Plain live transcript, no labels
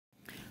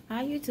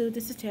Hi YouTube,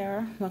 this is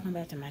Tara. Welcome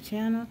back to my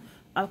channel.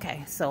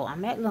 Okay, so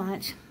I'm at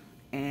lunch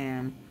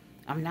and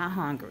I'm not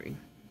hungry.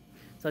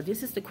 So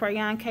this is the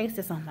crayon case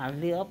that's on my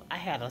lip. I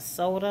had a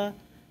soda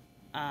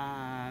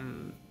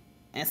and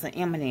some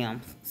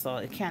M&Ms. So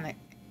it kind of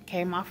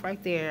came off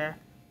right there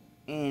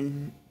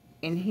in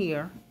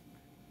here.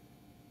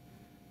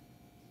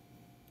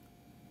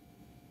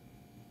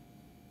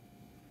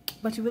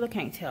 But you really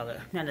can't tell it.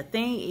 Now the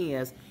thing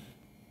is,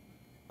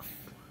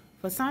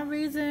 for some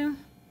reason,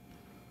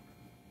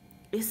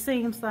 it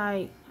seems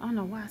like, I don't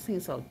know why it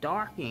seems so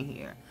dark in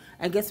here.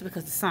 I guess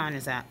because the sun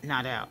is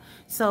not out.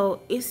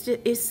 So it's just,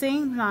 it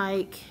seems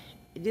like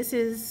this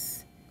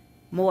is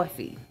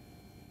Morphe.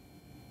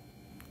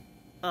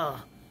 I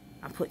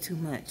put too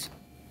much.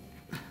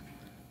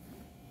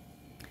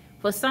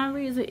 For some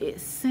reason, it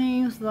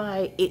seems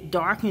like it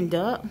darkened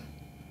up.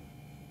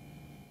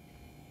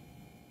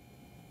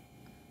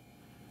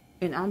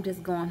 And I'm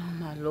just going on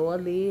my lower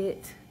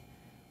lid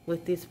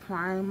with this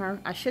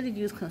primer. I should have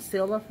used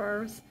concealer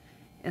first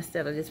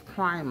instead of this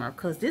primer,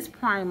 because this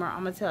primer,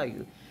 I'm gonna tell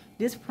you,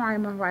 this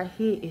primer right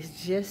here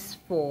is just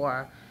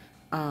for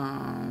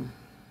long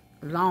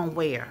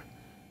wear.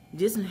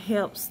 This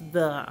helps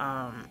the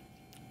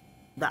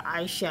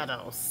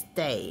eyeshadow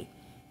stay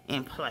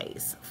in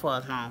place for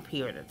a long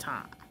period of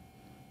time.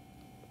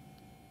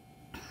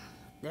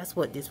 That's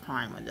what this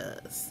primer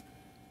does.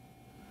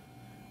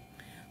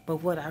 But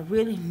what I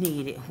really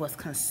needed was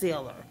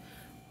concealer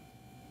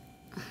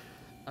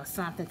or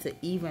something to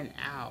even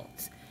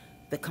out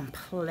the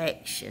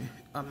complexion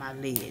of my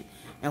lid.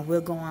 And we're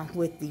going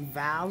with the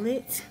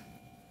Violet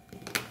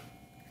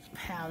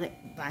palette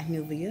by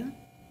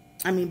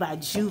by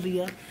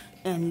Juvia.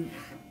 And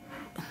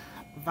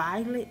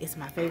Violet is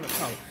my favorite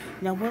color.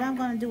 Now what I'm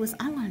going to do is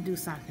I'm going to do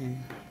something,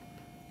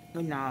 I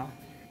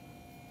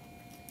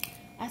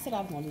said I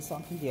was going to do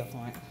something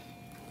different,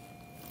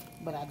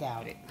 but I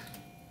doubt it.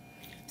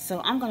 So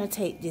I'm going to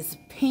take this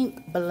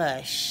pink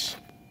blush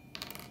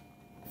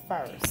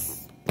first.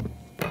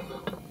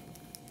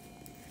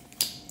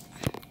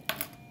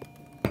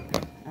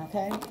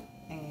 Okay,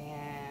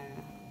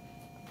 and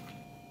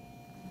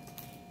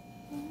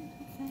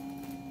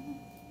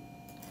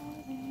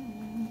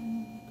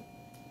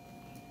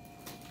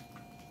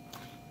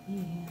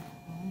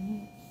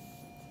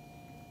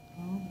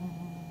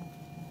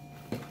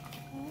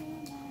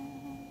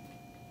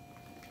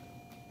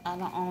I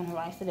don't own the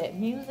rights to that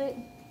music.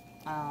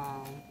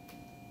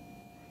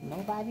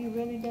 Nobody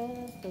really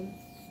does, 'cause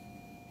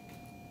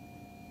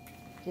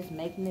just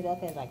making it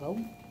up as I go,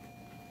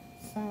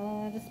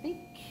 so to speak.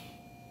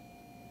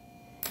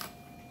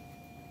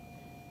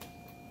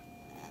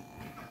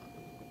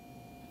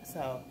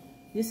 So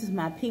this is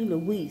my P.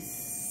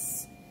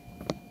 Louise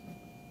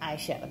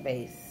eyeshadow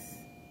base.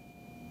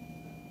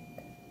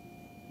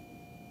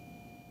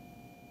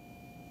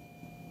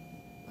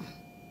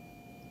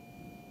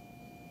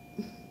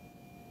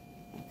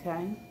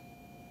 Okay.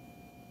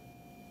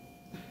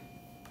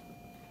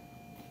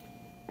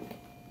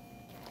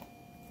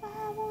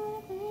 I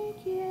want to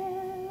thank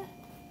you,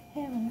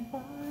 Heavenly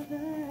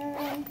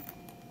Father.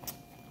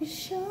 You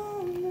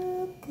sure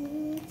look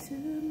good to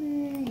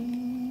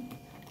me.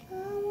 I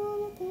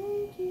want to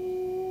thank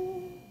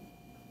you,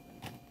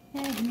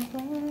 Heavenly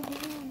Father.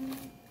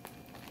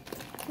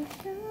 You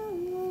sure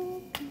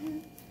look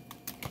good.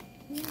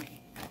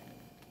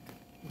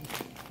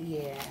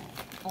 Yeah.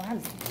 Oh, I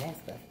listen to that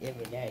stuff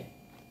every day.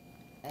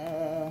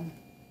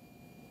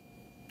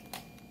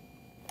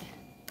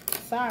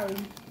 Sorry,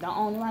 don't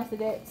own the rights to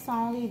that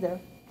song either.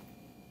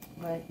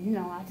 But you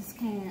know, I just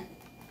can't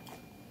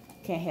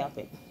help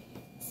it.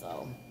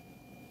 So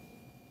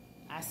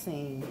I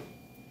sing.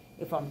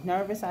 If I'm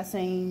nervous, I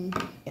sing.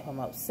 If I'm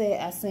upset,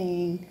 I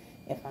sing.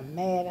 If I'm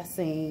mad, I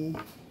sing.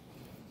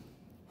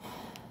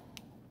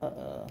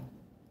 I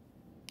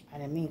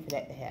didn't mean for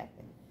that to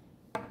happen.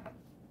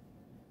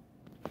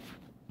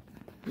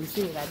 You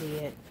see what I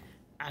did?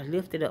 I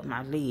lifted up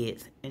my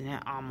lids, and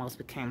that almost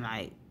became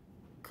like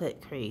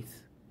cut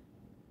crease.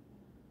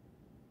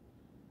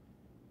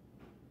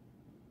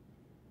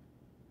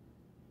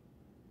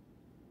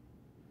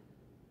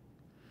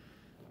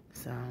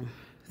 So,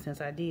 since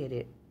I did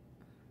it,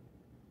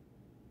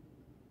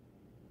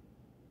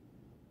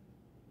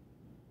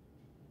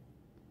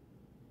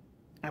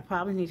 I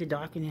probably need to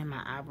darken in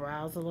my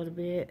eyebrows a little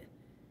bit.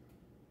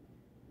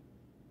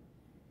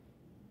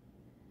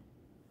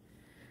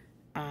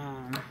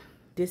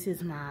 This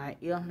is my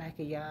El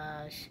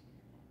Maquillage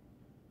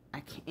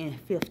in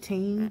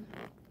 15.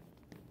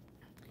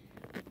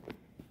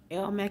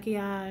 El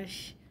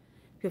Maquillage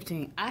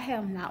 15. I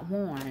have not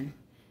worn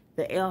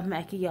the El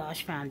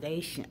Maquillage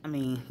foundation.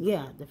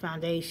 The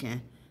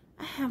foundation.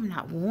 I have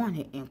not worn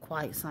it in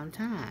quite some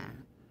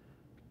time.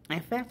 In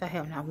fact, I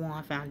have not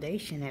worn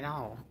foundation at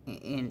all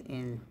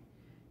in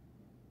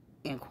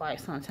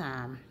quite some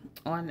time.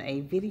 On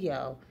a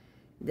video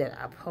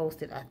that I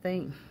posted, I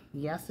think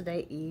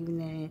yesterday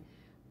evening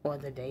or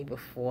the day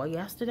before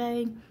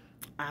yesterday,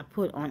 I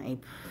put on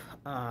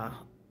a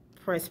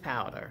pressed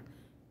powder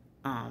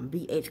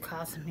BH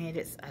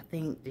Cosmetics. I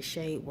think the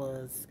shade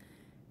was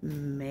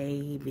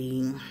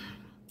maybe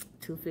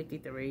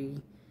 253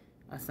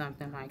 or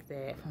something like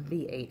that from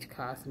BH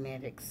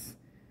Cosmetics.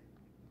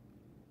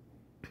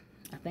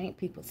 I think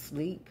people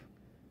sleep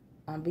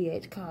on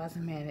BH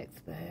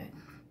Cosmetics, but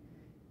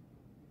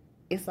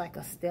it's like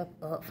a step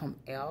up from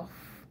e.l.f.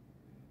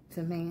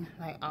 to me.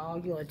 Like all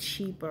your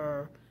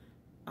cheaper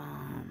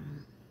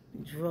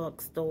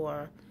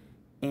drugstore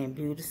and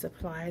beauty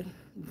supply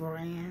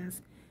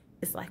brands,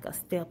 it's like a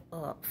step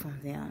up from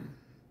them.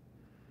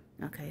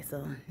 Okay,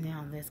 so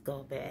now let's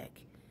go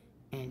back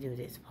and do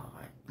this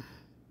part.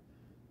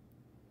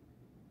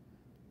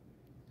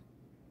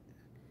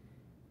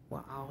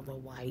 Where all the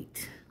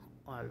white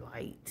or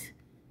light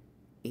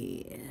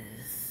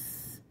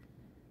is.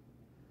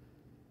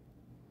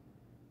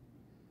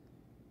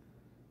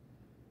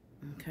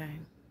 Okay.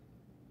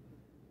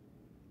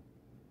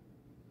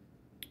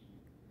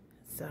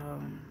 So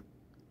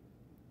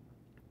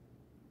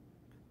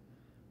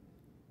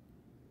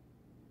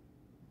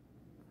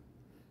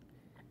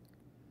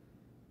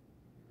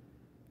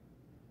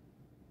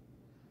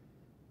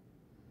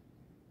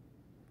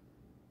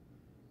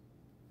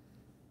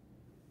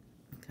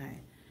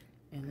okay,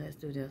 and let's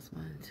do this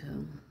one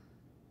too.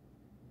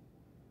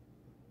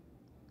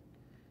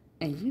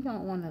 And you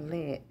don't want to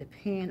let,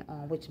 depend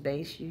on which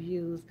base you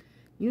use,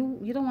 you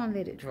don't want to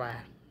let it dry.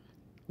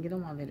 You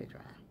don't want to let it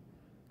dry.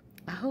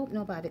 I hope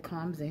nobody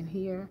comes in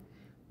here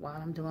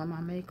while I'm doing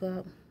my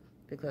makeup,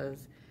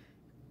 because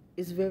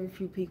it's very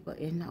few people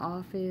in the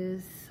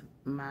office.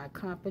 My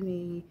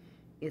company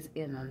is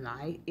in a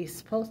night. It's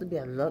supposed to be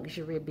a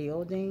luxury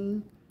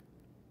building.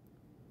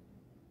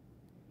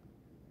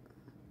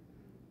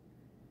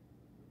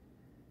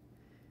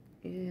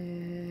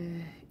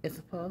 It's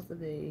supposed to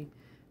be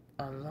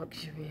a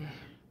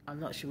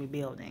luxury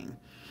building.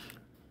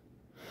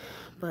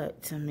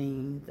 But to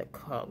me, the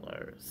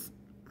colors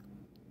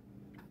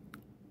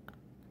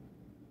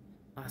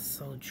are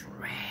so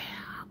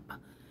drab.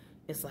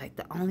 It's like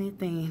the only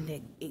thing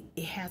that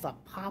it has a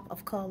pop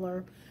of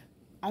color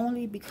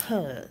only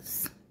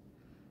because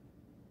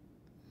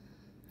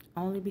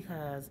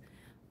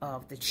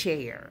of the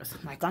chairs.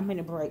 Like I'm in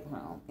the break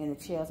room and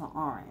the chairs are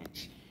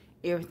orange.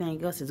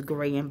 Everything else is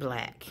gray and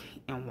black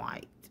and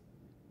white.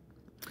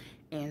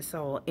 And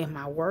so in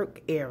my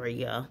work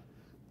area,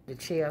 the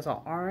chairs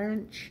are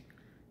orange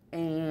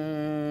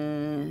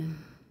and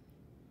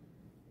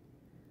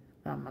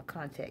on my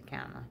contact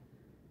counter,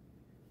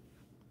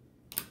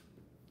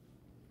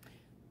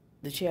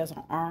 the chairs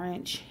are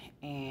orange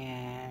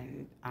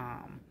and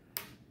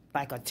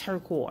like a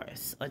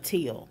turquoise, a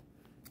teal.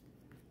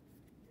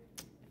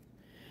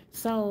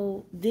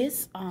 So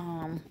this,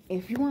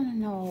 if you want to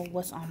know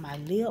what's on my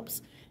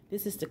lips,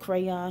 this is the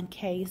crayon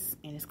case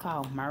and it's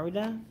called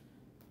Murder.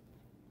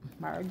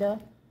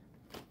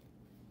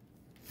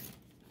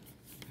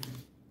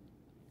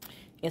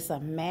 It's a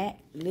matte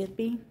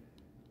lippy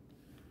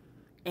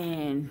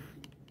and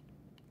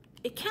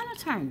it kind of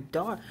turned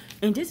dark.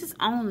 And this is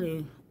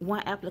only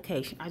one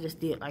application. I just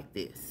did like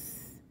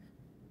this.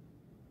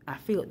 I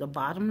filled the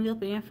bottom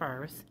lip in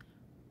first,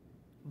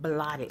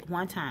 blotted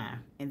one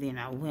time, and then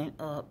I went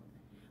up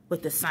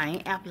with the same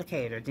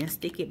applicator, then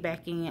stick it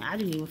back in. I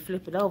didn't even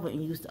flip it over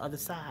and use the other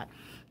side.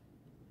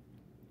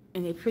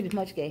 And it pretty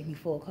much gave me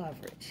full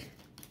coverage.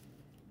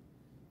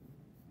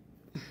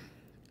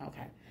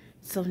 Okay,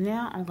 so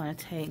now I'm going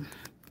to take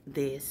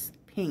this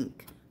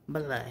pink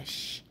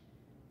blush.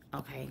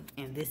 Okay,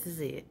 and this is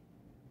it.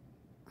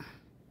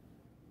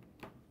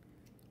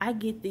 I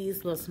get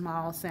these little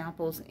small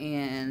samples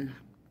in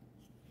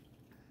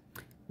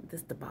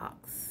this the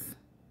box.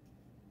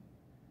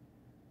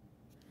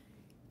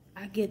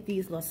 I get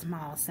these little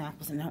small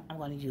samples and I'm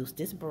going to use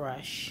this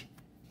brush.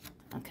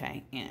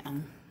 Okay,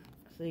 and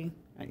see,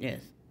 like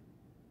this.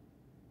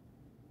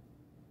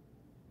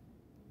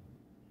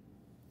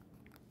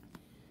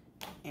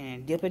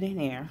 And dip it in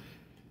there.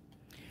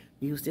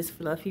 Use this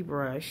fluffy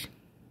brush.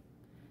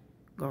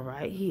 Go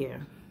right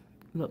here.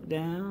 Look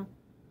down.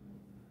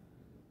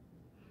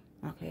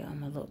 Okay, I'm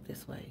going to look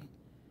this way.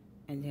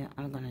 And then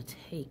I'm going to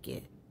take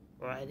it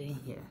right in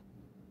here.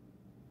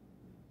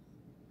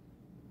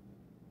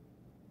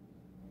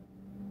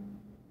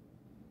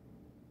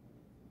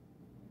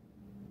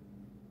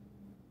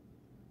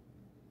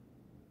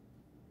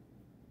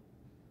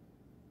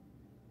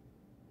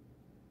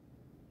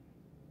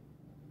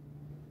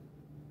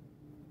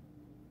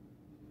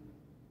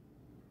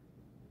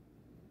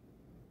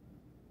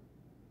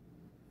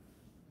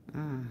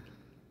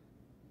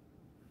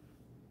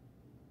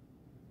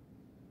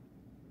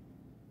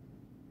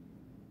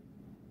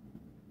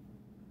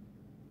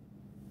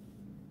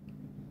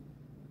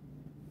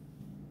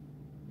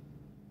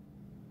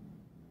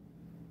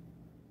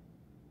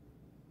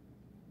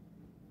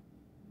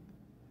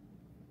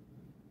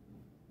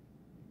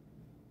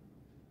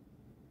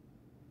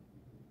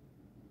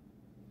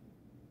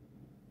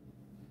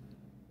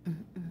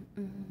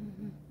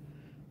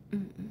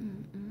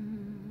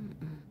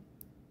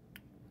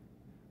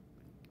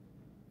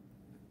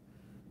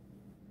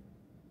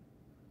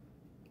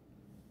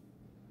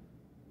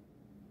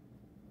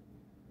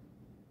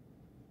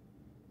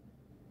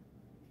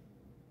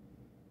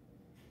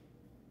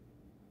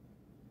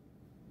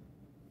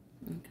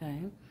 Okay,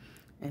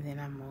 and then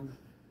I'm gonna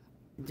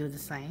do the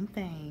same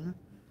thing.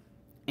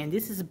 And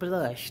this is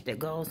blush that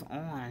goes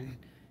on.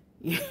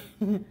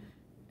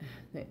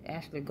 That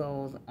actually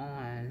goes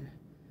on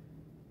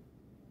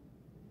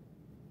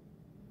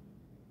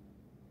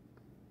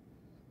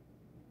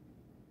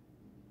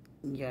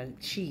your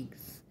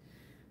cheeks,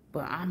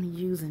 but I'm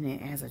using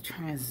it as a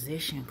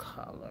transition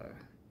color.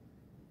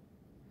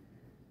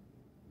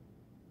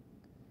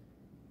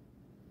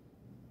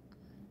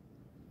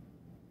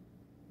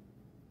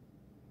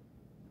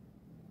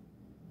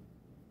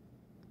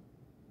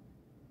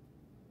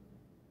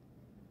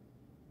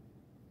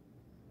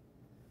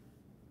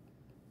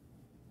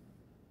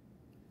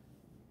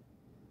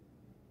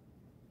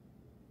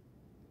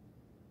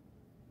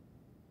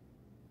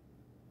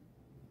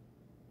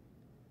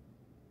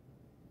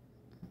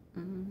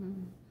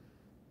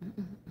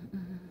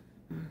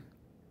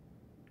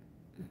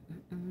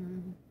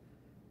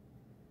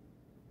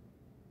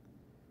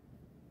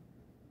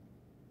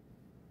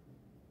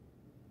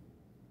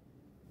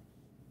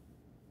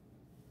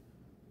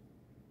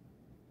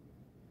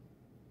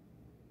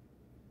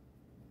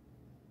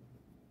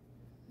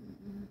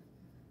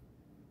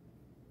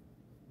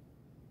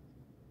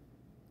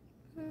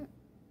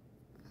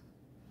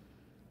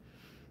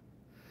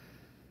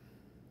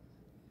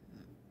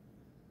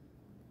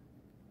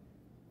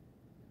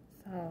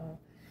 So,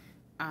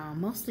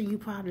 most of you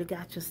probably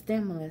got your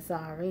stimulus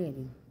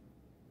already.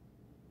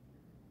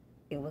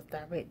 It was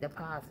direct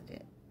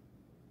deposited.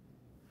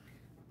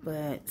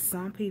 But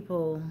some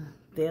people,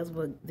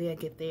 they'll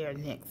get there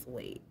next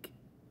week.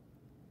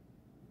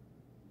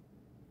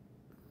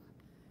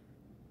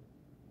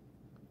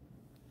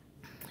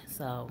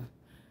 So,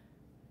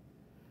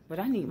 but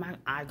I need my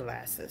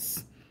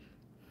eyeglasses.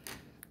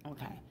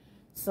 Okay,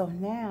 so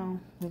now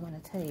we're going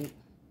to take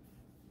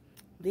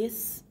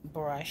this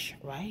brush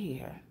right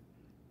here.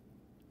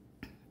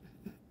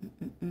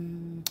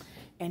 And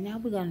now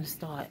we're going to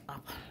start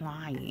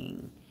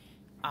applying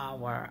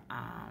our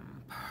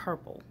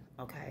purple,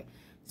 okay?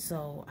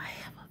 So I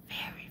have a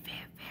very,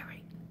 very,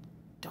 very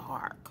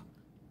dark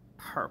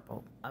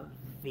purple, a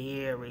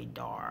very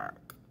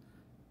dark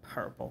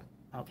purple,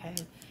 okay?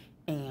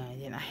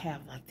 And then I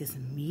have like this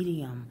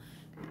medium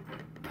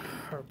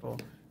purple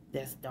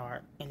that's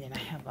dark, and then I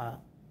have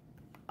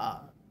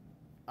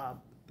a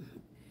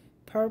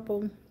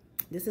purple.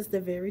 This is the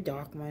very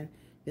dark one.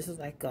 This is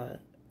like a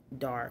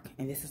dark,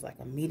 and this is like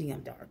a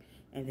medium dark,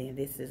 and then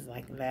this is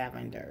like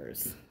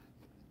lavenders.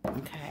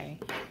 Okay,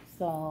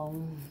 so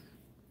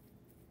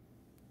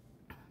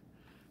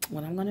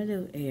what I'm gonna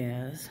do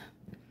is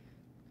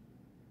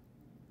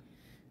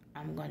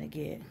I'm gonna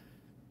get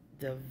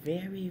the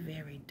very,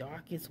 very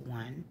darkest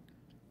one.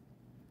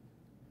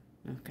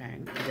 Okay,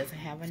 it doesn't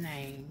have a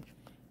name,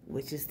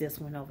 which is this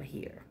one over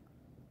here.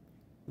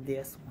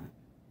 This one.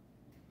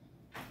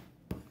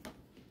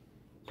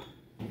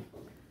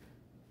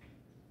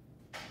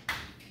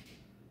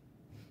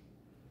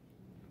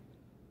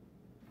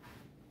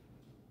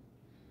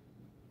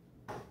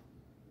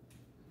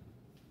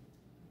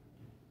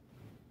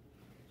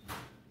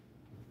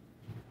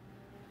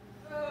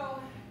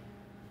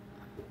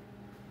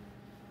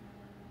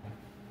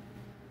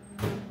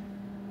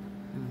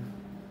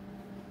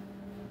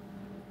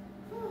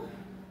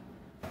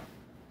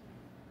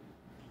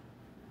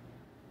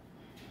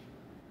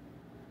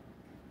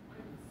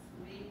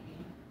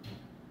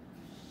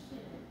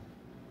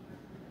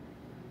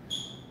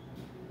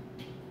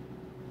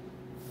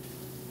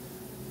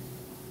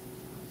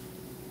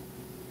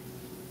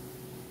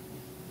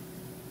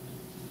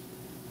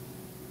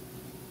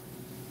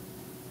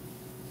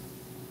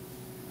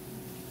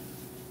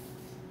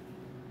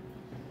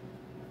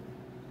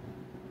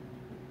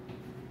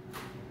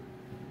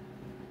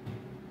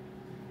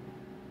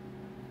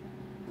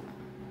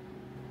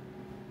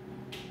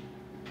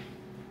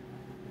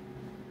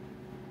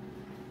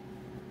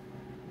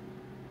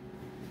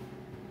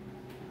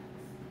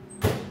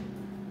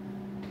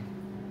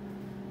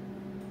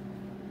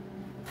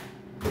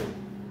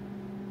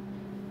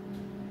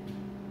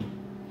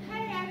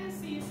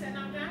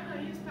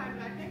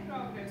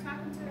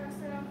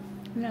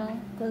 No,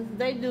 because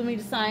they do me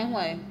the same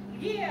way.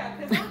 Yeah,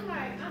 because I'm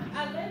like,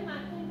 I let my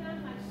thing down,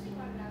 I'm like, shit,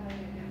 why did I lay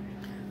it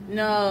down?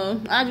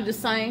 No, I do the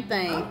same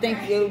thing. Okay.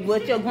 Think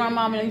what your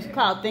grandmama used to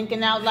call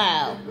thinking out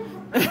loud.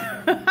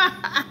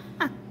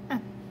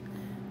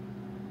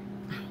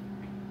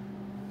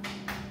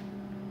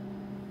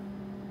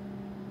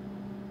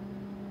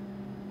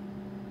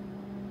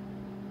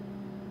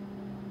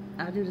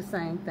 I do the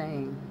same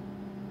thing.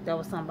 There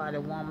was somebody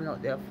warming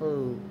up their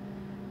food,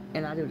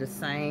 and I do the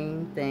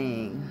same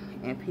thing,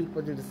 and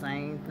people do the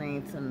same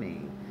thing to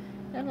me.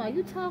 They're like,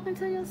 you talking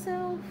to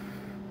yourself?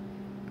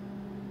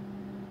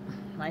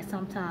 Like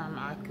sometimes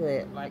I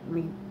could, like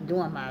me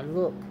doing my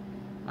look,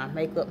 my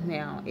makeup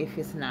now, if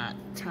it's not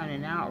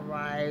turning out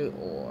right,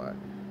 or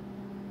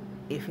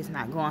if it's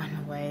not going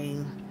the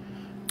way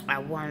I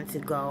want it to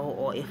go,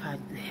 or if I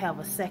have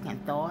a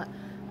second thought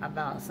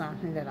about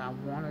something that I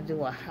want to do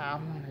or how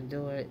I want to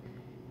do it,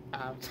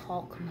 I'll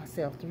talk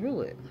myself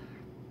through it.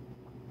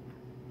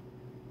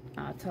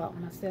 I talk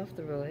myself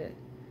through it.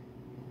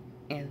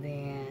 And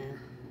then,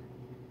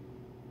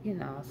 you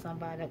know,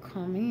 somebody will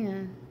come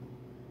in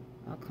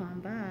or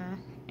come by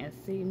and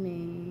see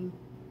me,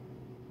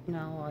 you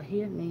know, or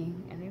hear me,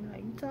 and they're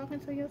like, "You talking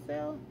to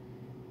yourself?"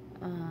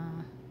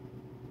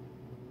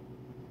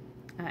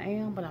 I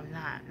am, but I'm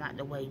not. Not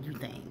the way you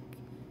think.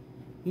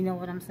 You know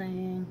what I'm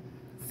saying?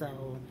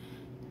 So,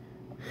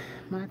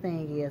 my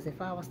thing is,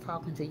 if I was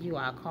talking to you,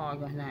 I'll call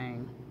your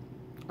name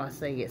or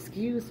say,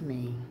 "Excuse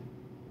me,"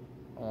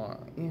 or,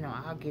 you know,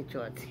 I'll get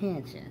your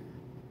attention.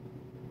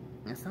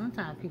 And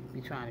sometimes people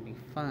be trying to be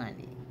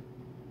funny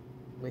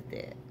with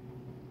that.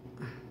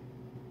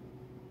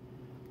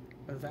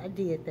 Because I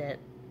did that.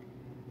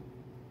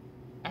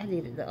 I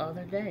did it the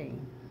other day.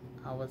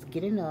 I was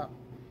getting up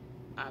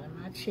out of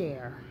my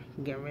chair,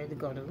 getting ready to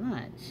go to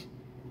lunch.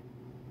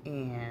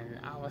 And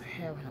I was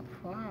having a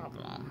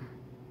problem.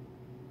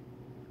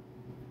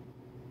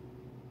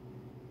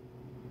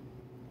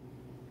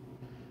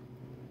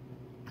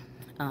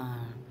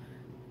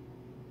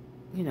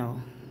 You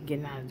know,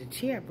 getting out of the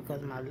chair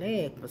because my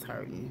leg was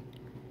hurting.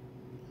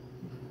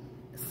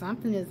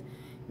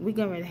 We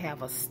getting ready to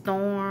have a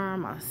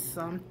storm or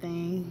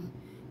something.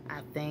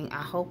 I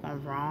hope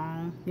I'm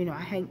wrong. You know,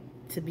 I hate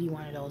to be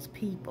one of those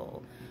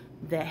people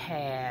that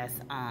has,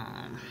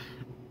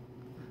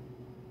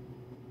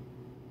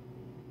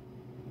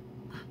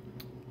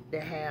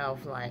 that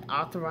have like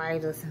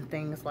arthritis and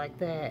things like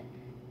that.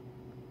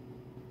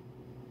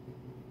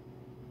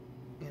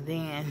 And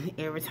then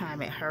every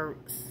time it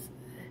hurts,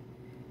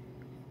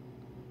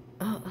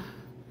 oh,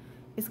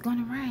 it's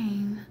gonna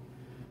rain,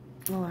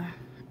 or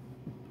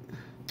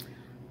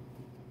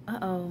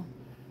uh-oh,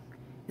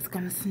 it's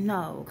gonna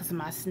snow, because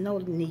my snow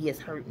knee is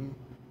hurting.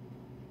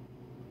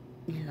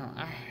 You know,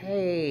 I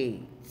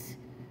hate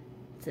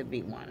to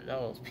be one of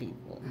those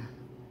people.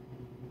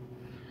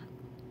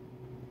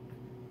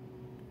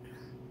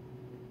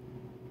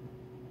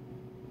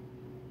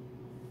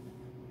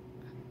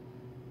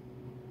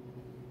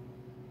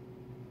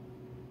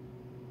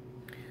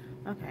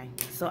 Okay,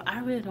 so I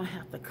really don't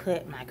have to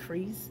cut my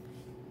crease.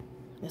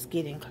 Let's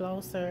get in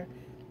closer.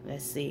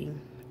 Let's see.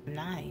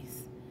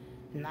 Nice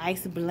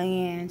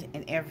blend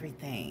and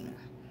everything.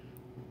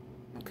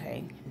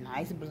 Okay,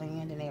 nice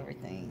blend and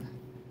everything.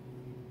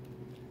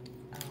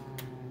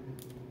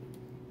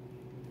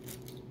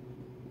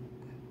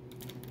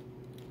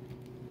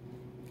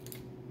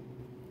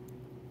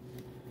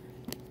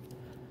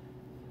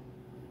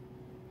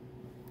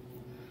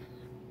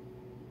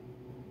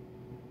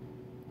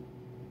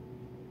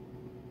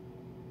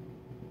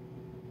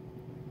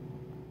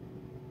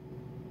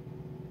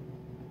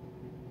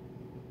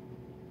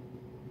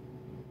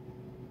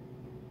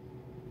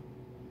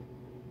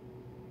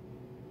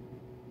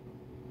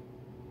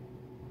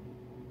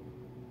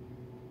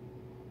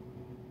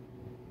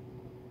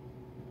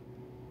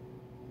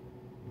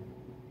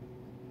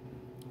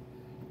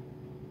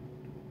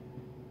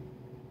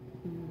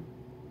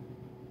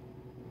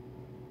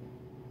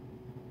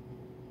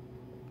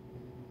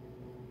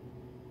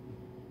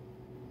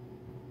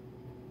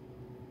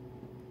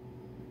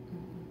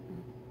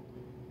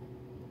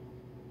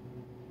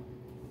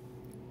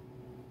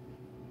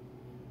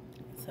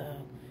 So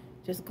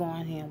just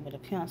going in with a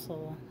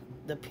pencil.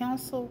 The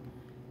pencil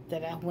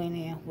that I went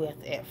in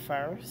with at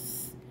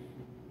first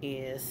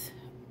is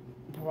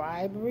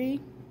Bribery.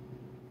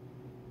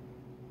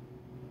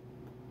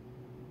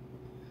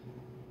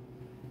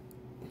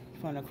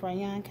 From the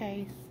crayon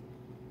case.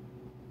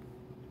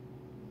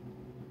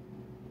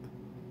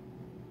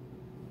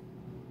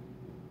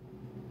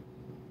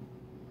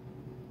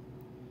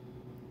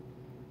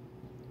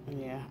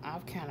 Yeah,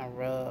 I've kind of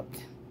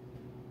rubbed.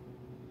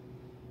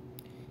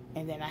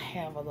 And then I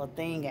have a little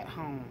thing at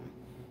home.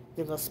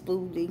 The little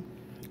spoolie.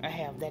 I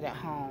have that at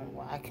home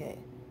where I could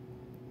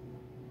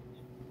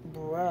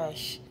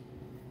brush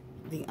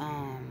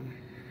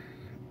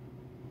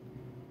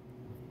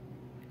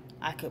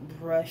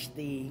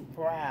the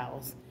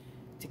brows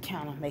to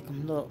kind of make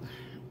them look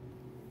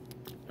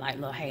like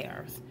little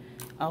hairs.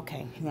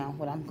 Okay, now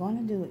what I'm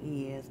going to do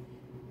is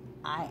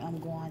I am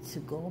going to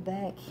go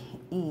back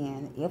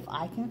in, if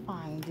I can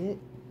find it.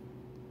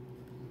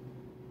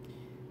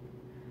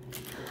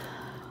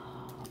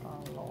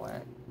 Oh,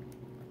 Lord.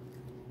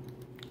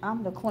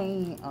 I'm the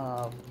queen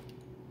of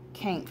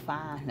can't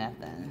find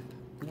nothing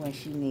when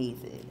she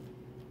needs it.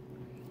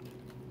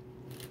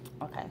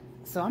 Okay,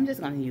 so I'm just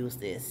going to use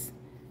this.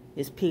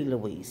 This P.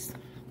 Louise.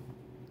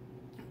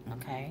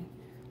 Okay,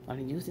 I'm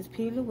going to use this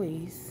P.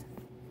 Louise.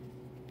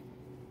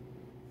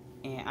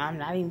 And I'm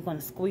not even going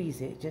to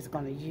squeeze it. Just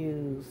going to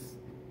use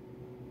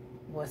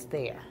what's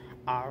there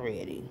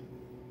already.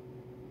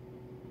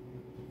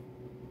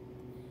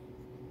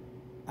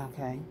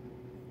 Okay.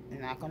 I'm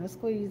not going to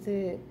squeeze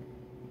it.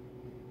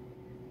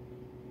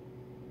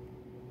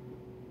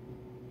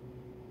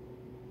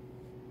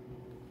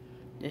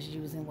 Just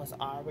using what's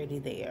already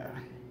there.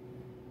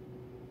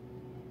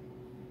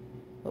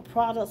 With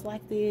products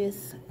like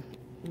this,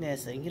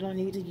 listen, you don't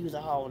need to use a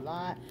whole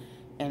lot.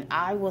 And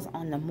I was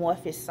on the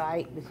Morphe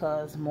site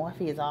because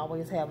Morphe is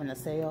always having a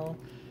sale.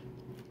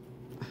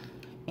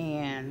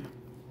 And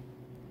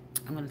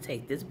I'm going to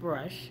take this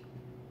brush.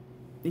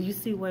 Do you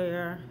see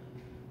where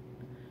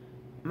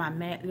my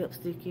matte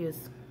lipstick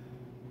is?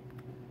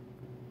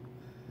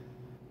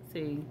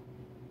 See,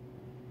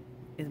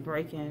 it's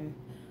breaking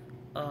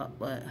up,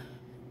 but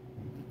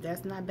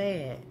that's not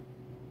bad.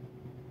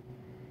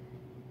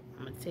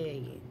 I'm going to tell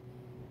you,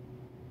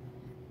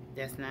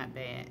 that's not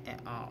bad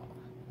at all.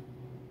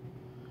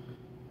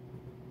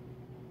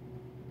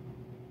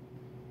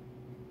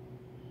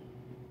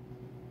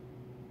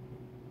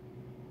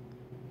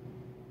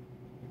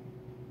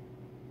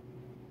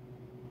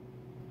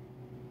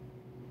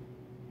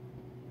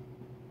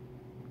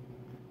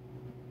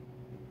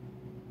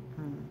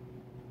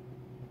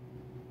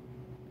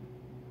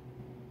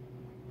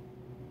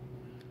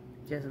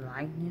 Just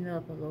lighten it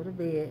up a little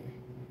bit.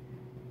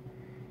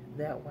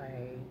 That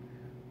way,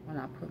 when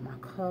I put my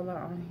color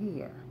on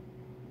here,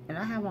 and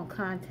I have on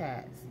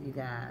contacts, you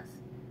guys.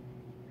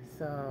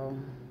 So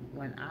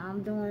when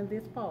I'm doing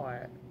this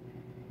part,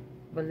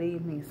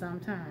 believe me,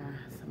 sometimes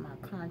my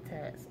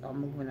contacts are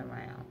moving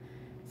around.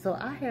 So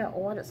I had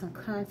ordered some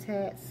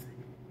contacts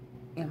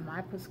in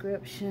my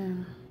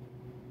prescription.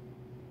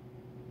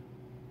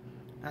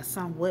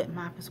 Some with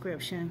my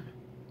prescription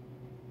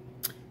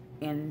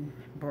in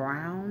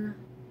brown.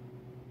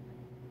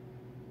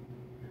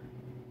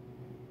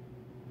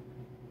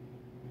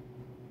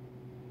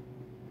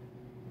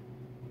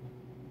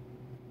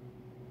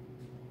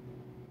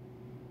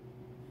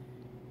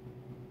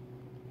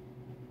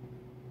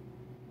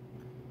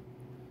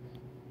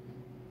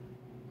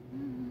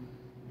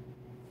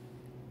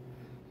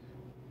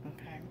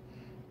 Okay.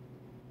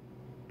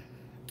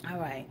 All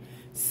right.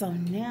 So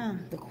now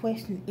the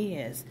question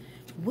is,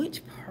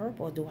 which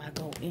purple do I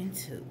go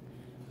into?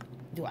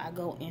 Do I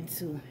go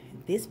into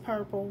this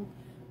purple,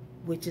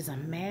 which is a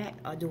matte,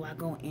 or do I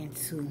go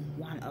into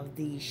one of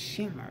these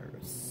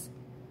shimmers?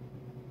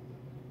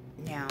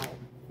 Now,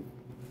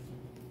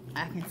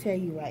 I can tell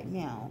you right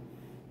now,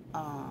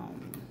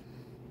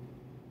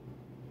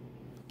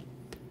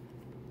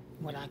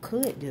 what I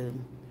could do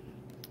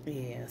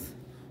is,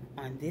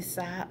 on this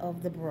side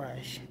of the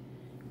brush,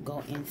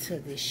 go into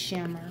this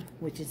shimmer,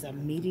 which is a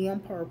medium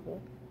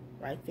purple,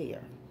 right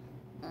there.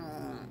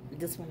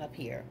 This one up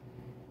here.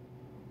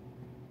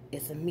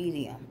 It's a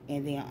medium,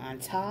 and then on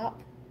top,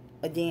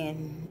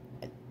 then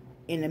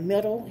in the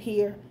middle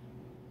here,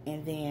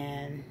 and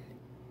then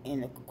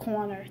in the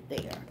corner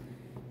there.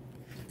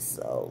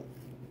 So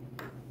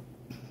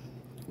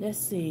let's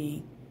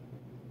see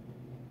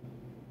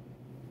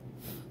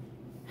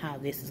how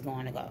this is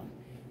going to go.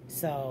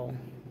 So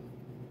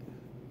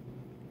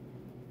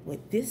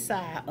with this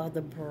side of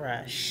the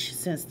brush,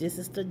 since this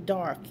is the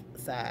dark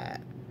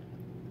side,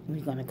 we're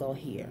going to go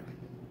here.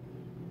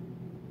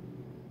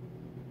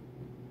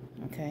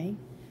 Okay,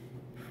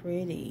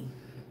 pretty.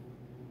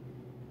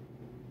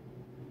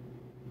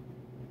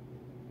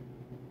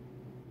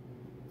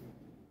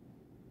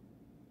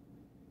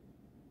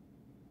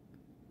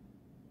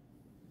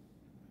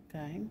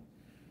 Okay,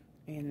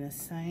 and the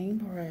same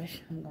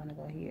brush, I'm gonna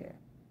go here.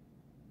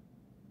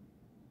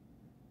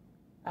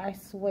 I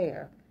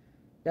swear,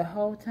 the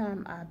whole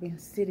time I've been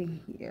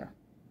sitting here,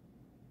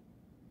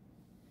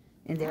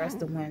 and there's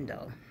the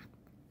window,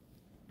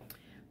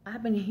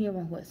 I've been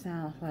hearing what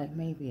sounds like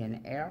maybe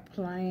an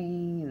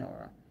airplane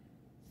or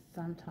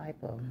some type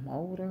of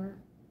motor.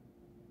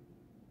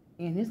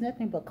 And there's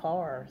nothing but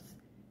cars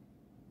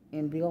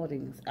and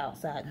buildings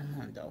outside the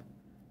window.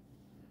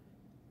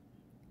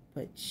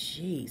 But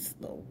jeez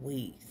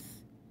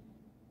Louise.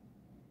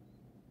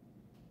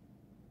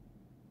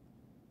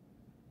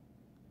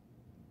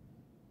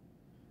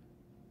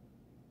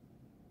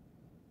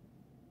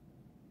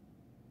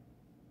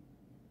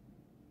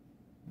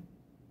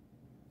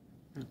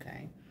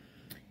 Okay.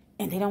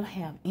 And they don't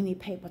have any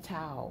paper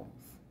towels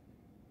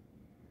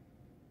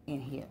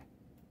in here.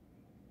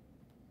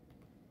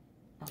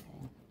 Okay,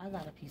 I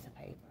got a piece of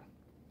paper.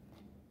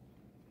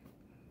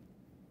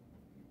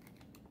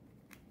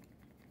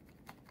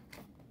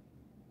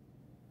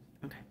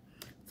 Okay,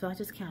 so I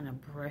just kind of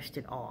brushed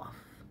it off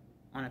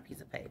on a piece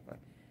of paper.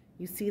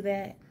 You see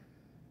that?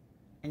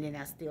 And then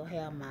I still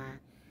have my,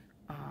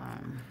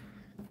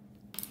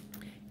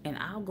 and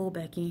I'll go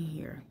back in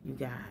here, you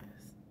guys,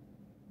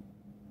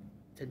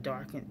 to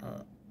darken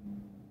up.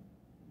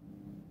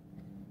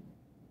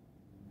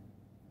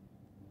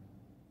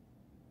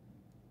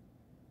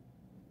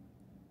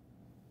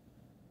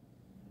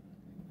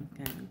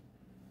 Okay.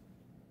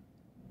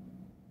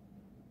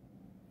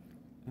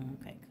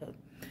 Okay, cool.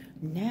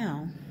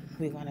 Now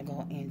we're gonna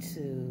go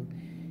into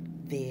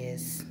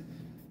this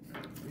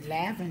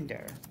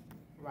lavender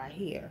right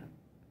here.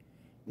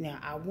 Now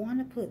I want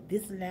to put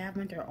this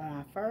lavender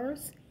on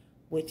first,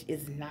 which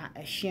is not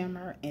a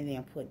shimmer, and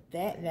then put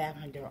that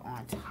lavender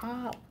on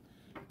top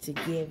to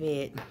give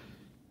it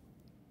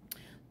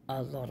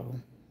a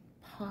little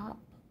pop.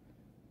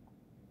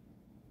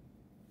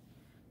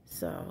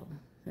 So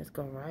let's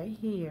go right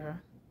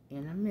here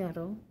in the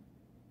middle,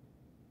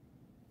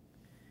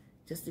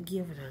 just to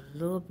give it a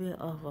little bit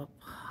of a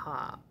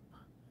pop.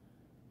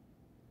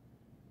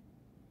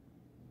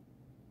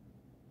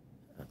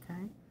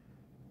 Okay.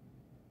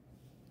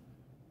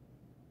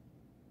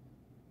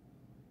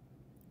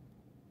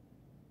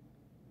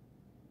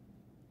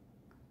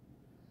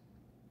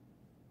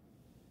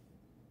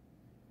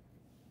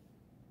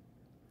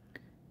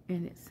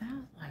 And it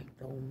sounds like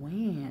the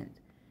wind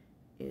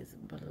is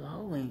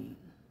blowing.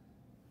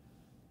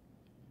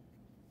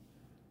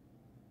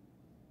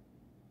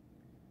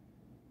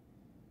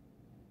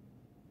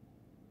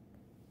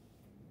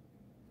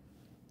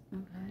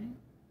 Okay.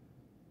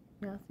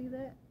 Y'all see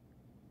that?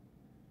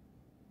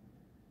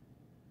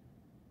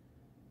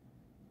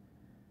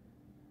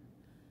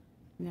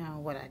 Now,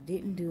 what I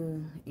didn't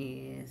do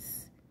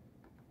is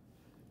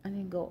I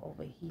didn't go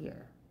over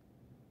here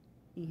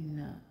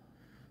enough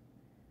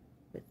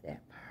with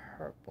that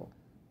purple.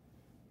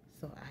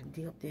 So I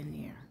dipped in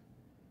there.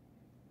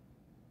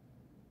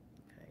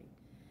 Okay.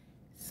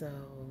 So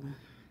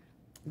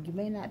you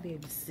may not be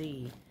able to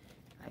see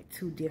like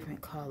two different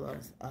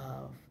colors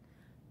of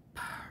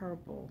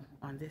purple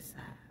on this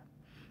side.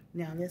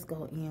 Now let's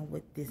go in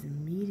with this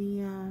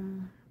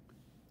medium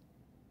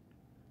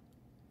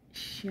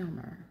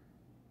shimmer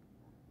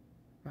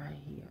right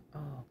here.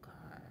 Oh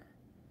God,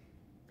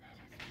 that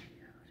is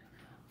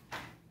beautiful.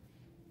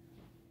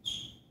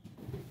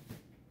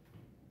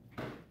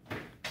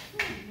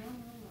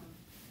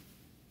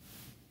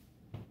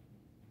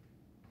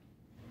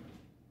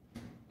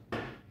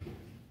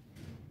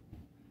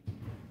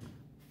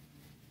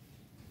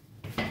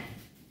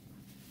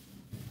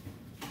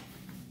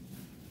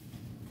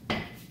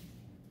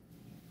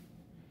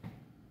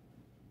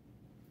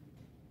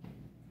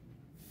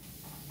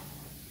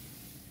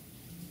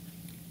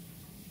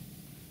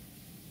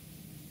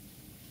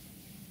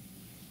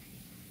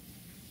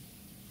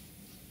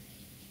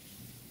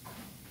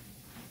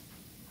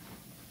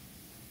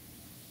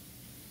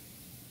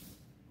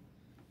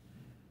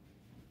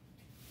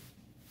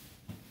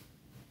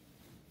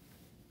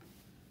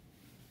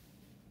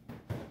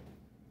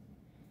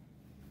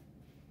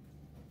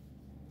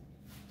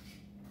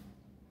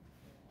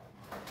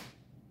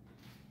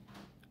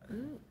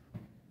 Ooh.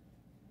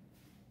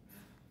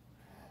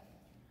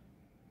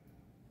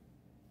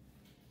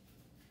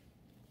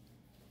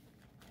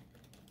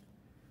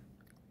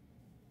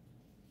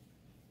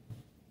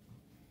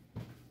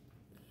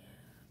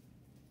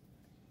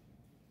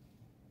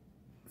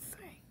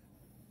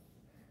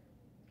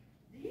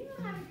 Do you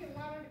know how to get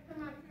water to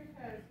come out here?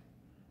 Because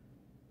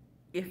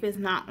If it's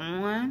not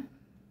on,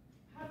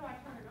 how do I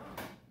turn it on?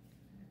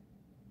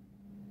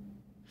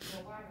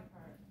 The water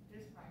part,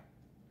 this part.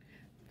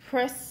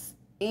 press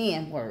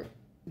in work.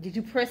 Did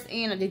you press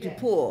in or did you Yes.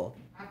 pull?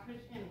 I push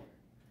inward.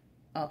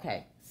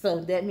 Okay, so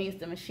that means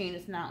the machine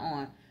is not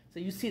on. So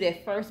you see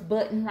that first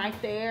button right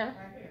there?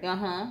 Right here.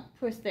 Uh-huh.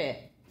 Push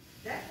that.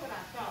 That's what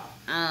I thought.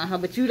 Uh-huh,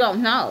 but you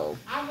don't know.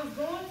 I was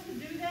going to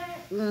do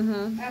that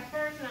Mm-hmm. at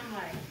first, and I'm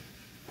like,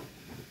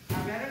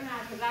 I better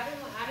not, because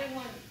I didn't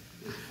want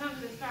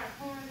something to start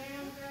pouring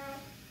down, girl.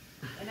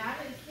 And I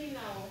didn't see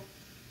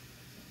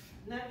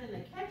nothing to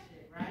catch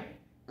it, right?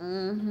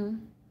 Mm-hmm.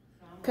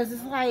 So I'm Cause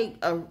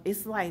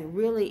it's like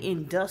really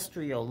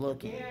industrial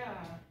looking. yeah.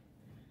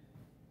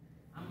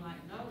 I'm like,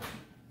 no.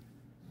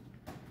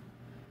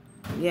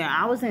 Yeah,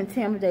 I was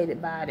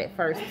intimidated by it at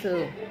first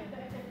too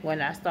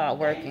when I started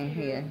working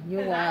here.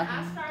 You're 'Cause I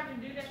welcome.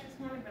 started to do that this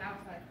morning, but I was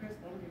like, Chris,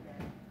 don't do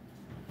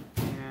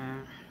that. Yeah.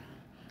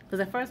 Cause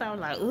at first I was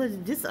like, oh, is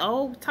this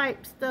old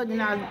type stuff?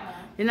 Yeah.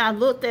 Then I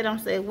looked at them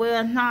and said,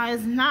 well, no,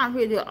 it's not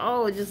really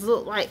old. It just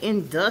looked like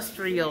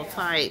industrial Yeah.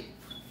 type.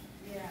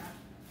 Yeah.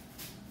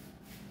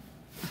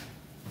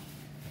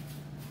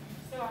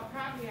 So I'll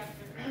probably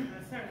after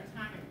a certain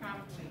time, it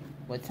probably.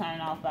 Would turn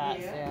off by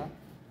Yeah. itself.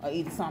 Or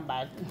either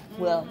somebody.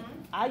 Well,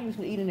 I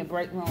usually eat in the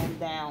break room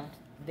down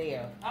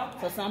there. Okay.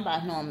 So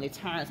somebody normally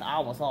turns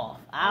ours off.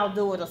 I'll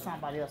do it or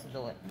somebody else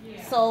will do it.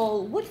 Yeah.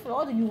 So which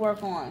floor do you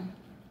work on?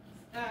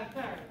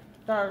 Third.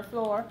 Third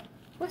floor.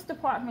 Which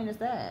department is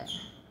that? PSA.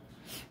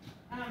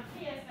 I'm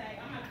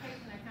a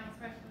patient account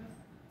specialist.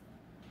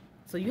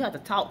 So you have to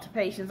talk to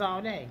patients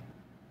all day.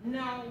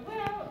 No,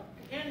 well,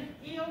 in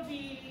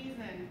EOBs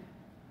and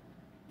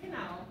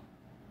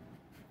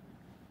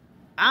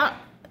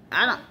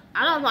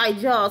I don't like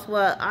jobs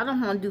where I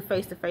don't want to do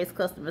face-to-face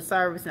customer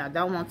service and I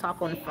don't want to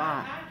talk on the phone.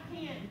 I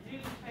can't do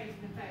face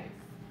to face.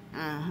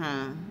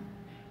 Uh-huh.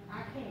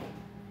 I can't.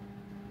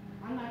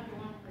 I'm not the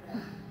one for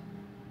that.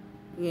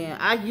 Yeah,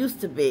 I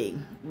used to be,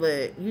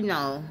 but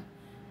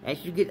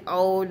as you get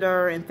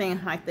older and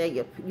things like that,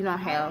 you don't I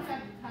have. don't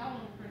have the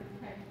tolerance for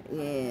the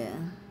patient. Yeah.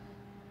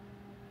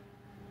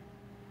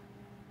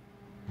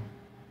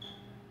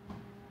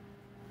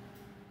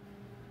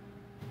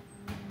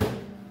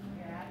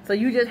 Yeah. So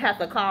you just have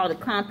to call the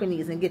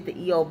companies and get the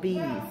EOBs.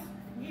 Well,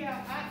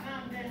 yeah,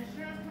 the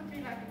insurance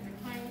company, like if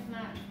the claim's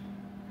not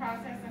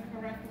processing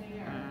correctly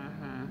or.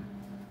 Uh-huh.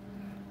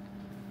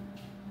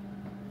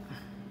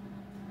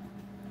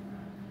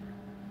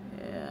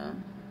 Yeah.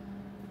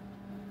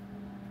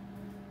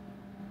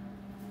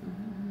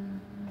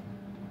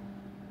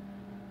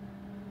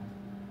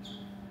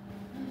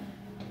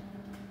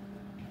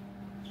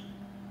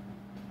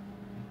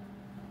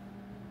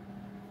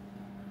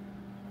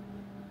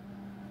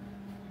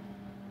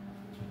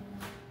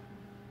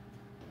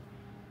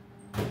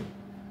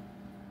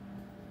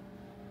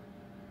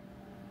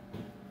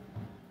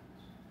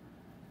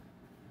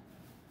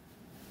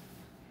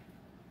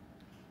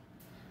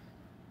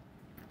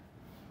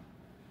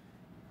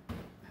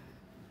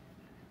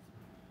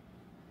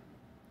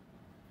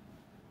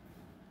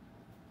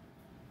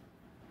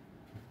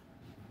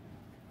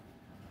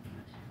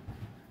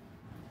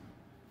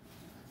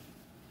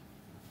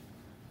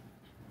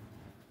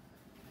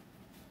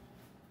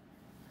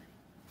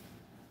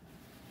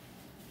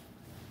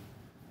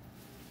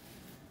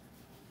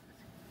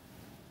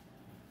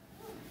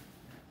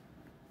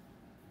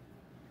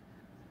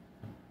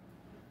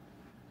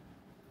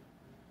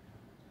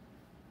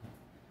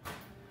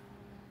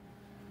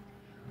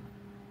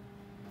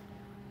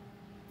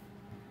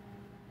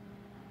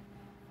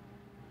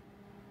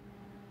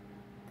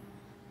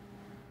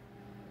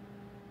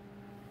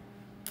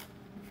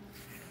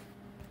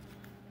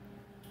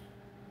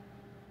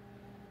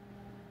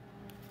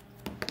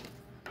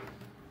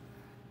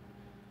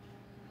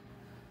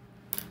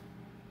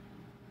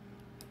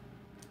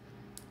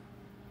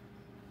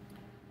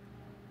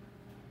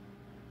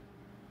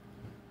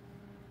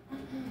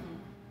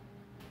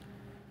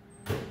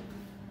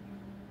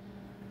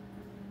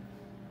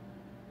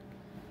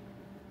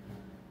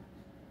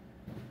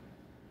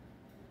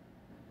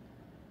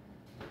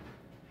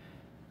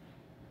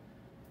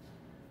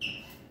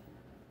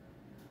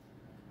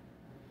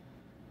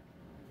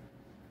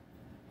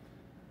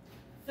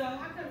 So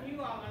how come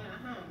you all are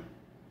not home?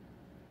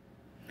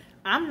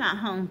 I'm not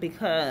home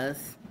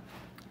because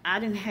I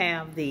didn't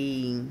have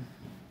the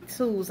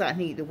tools I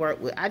need to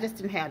work with. I just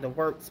didn't have the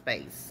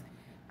workspace.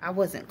 I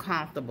wasn't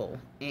comfortable,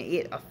 and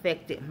it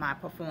affected my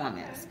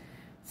performance. Okay.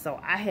 So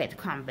I had to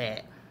come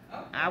back.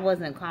 Okay. I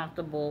wasn't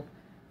comfortable.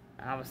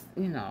 I was,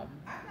 you know.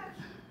 I got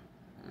you.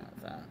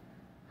 So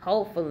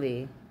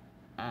hopefully,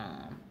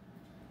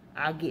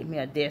 I'll get me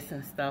a desk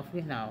and stuff,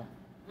 you know,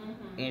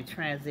 and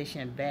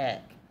transition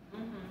back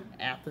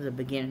after the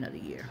beginning of the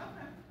year.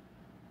 Okay.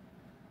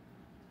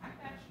 I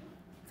got you.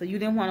 So you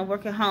didn't want to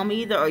work at home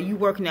either, or you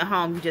working at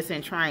home, you just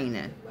in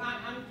training?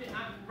 I'm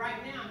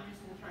right now, I'm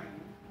just in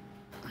training.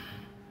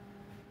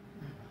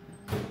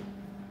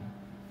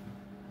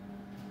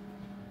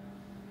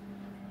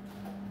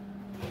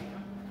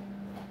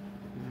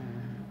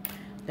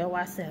 Though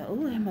I said,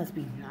 oh, it must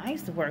be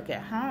nice to work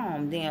at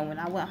home. Then when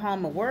I went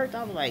home and worked,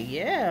 I was like,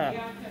 yeah.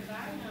 Yeah, because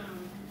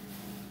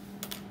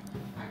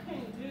I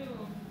can't do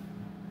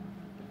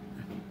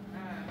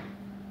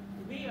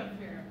be up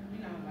here, you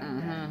know,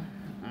 like that.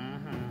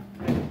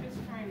 But if it's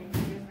training, I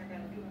guess I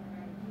gotta do what I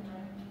gotta do,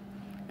 right?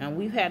 And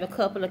we've had a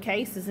couple of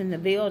cases in the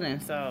building,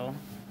 so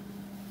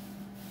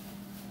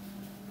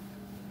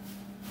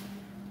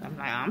I'm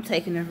like, I'm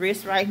taking a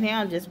risk right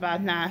now just by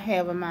not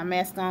having my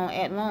mask on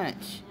at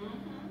lunch.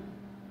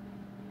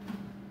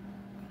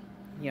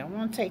 You don't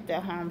want to take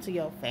that home to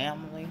your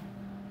family.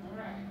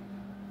 Right.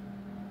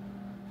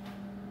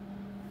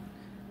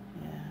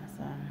 Yeah,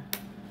 so.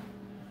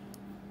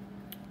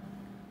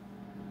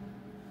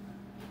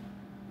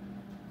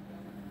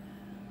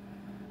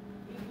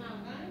 It's not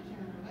lunch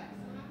and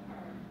relaxing my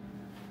car.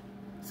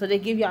 So they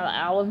give y'all an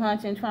hour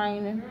lunch and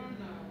training? Girl,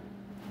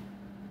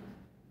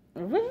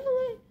 no.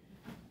 Really?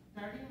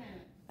 30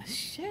 minutes.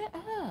 Shut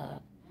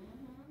up.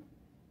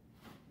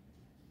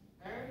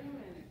 30 minutes.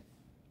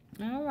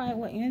 All right,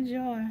 well, enjoy.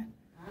 I know,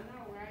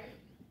 right?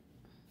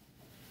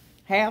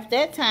 Half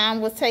that time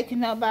was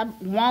taken up by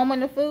warming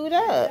the food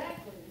up. Exactly.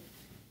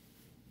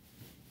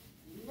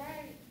 You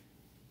right.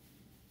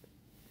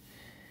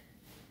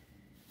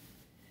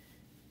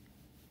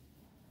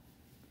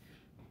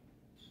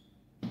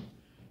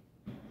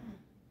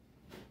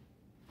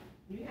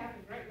 You have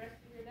a great rest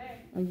of your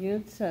day. You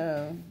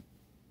too.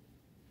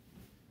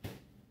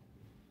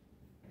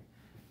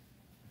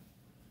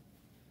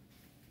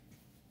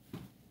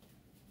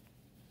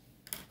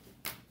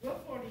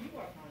 What floor do you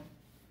work on?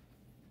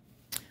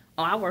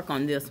 Oh, I work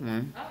on this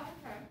one. Oh,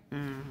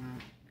 okay.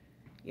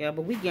 Yeah,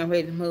 but we getting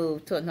ready to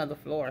move to another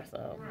floor,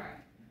 so. Right.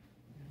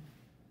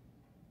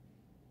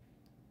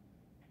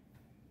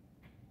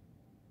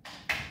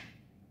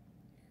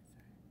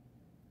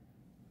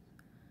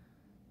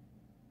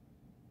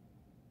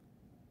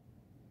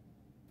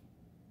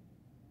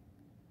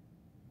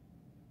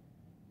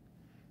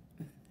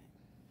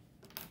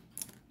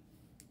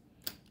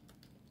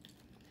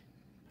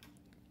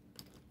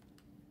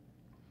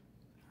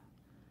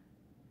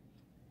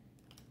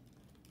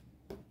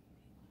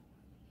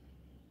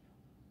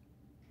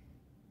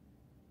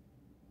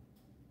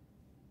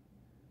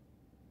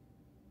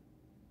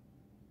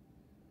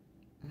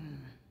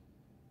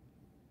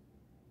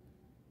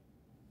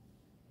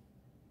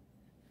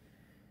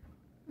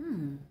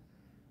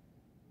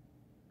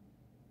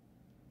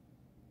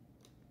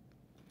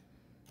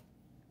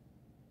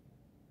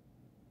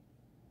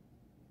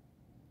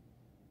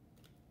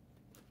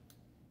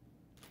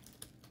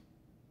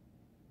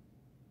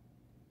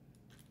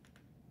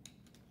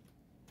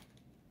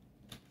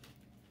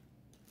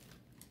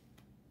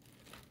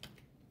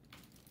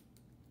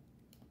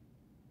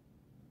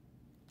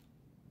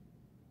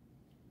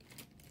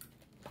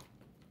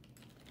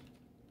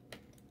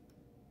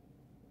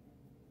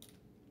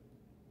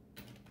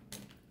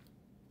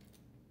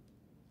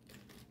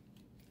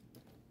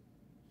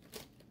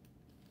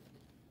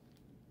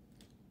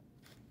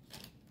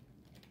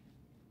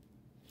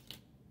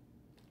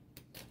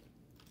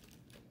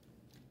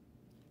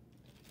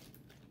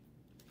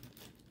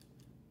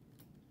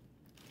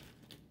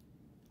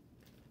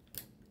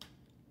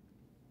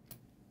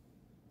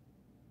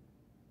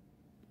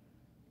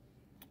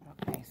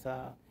 Okay,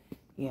 so,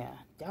 yeah,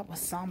 that was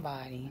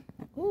somebody.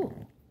 Ooh.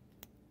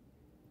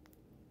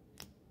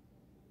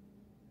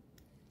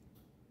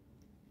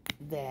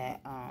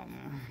 That,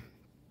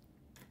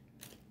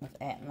 was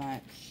at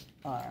lunch,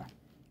 or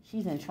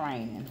she's in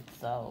training,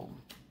 so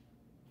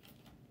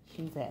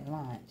she's at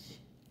lunch.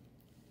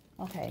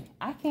 Okay,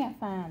 I can't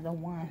find the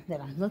one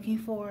that I'm looking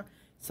for,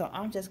 so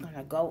I'm just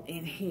gonna go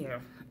in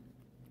here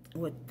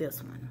with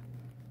this one.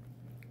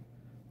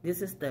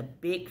 This is the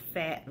Big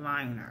Fat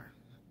Liner.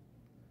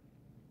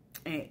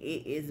 And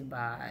it is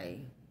by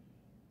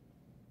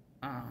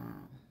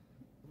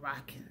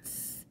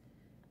Rockins.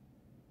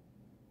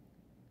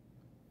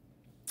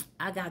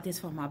 I got this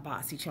from my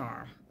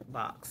BoxyCharm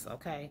box,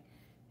 okay?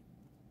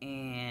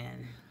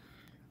 And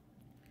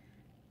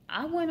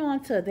I went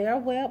on to their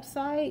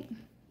website,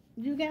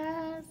 you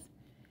guys,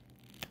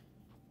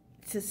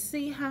 to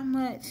see how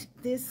much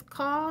this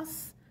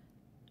costs.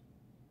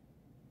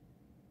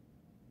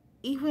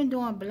 even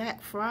during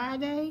Black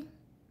Friday,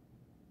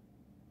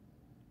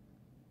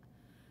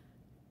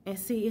 and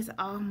see, it's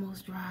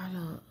almost dried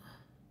up.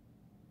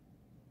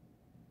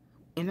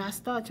 And I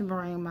start to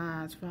bring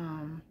mine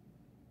from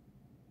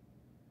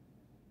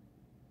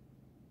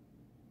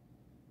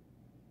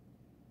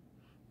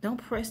don't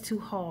press too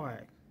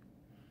hard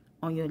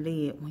on your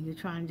lid when you're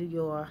trying to do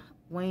your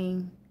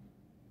wing,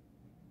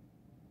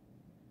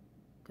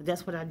 because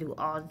that's what I do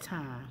all the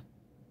time.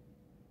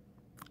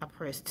 I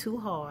press too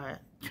hard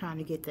trying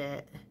to get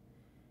that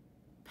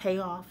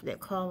payoff, that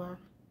color.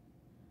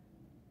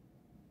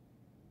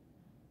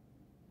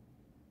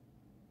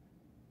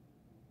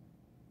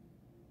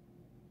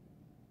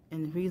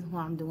 And the reason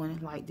why I'm doing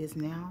it like this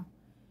now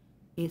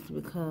is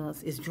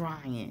because it's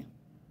drying.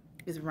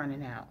 It's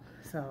running out.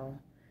 So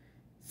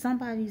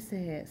somebody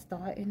said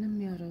start in the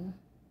middle,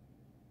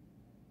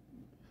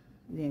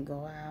 then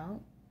go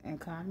out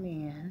and come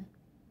in.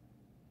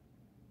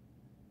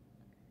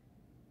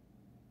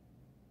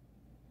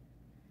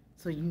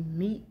 So you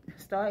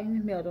start in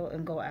the middle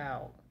and go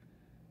out,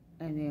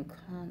 and then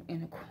come in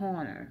the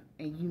corner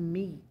and you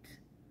meet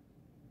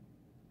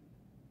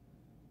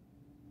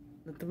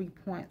the 3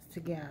 points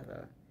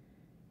together.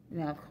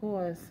 Now, of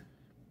course,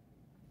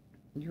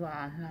 you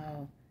all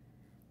know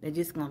they're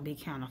just gonna be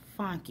kind of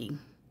funky.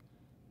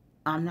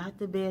 I'm not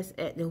the best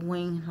at the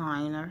wing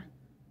liner.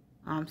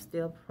 I'm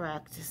still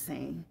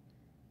practicing.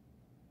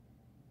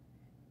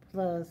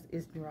 Plus,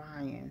 it's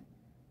drying.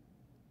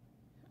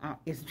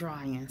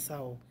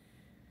 So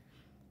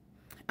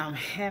I'm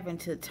having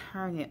to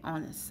turn it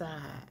on the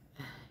side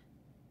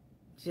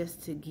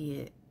just to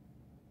get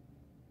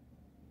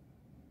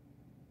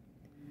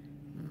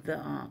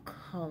the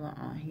color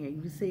on here.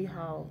 You see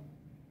how,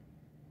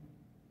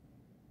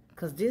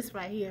 because this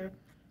right here,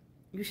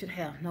 you should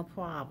have no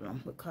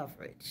problem with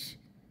coverage.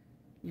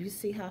 You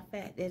see how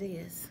fat that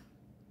is?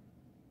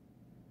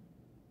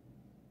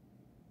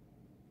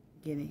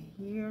 Get in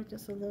here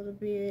just a little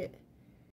bit.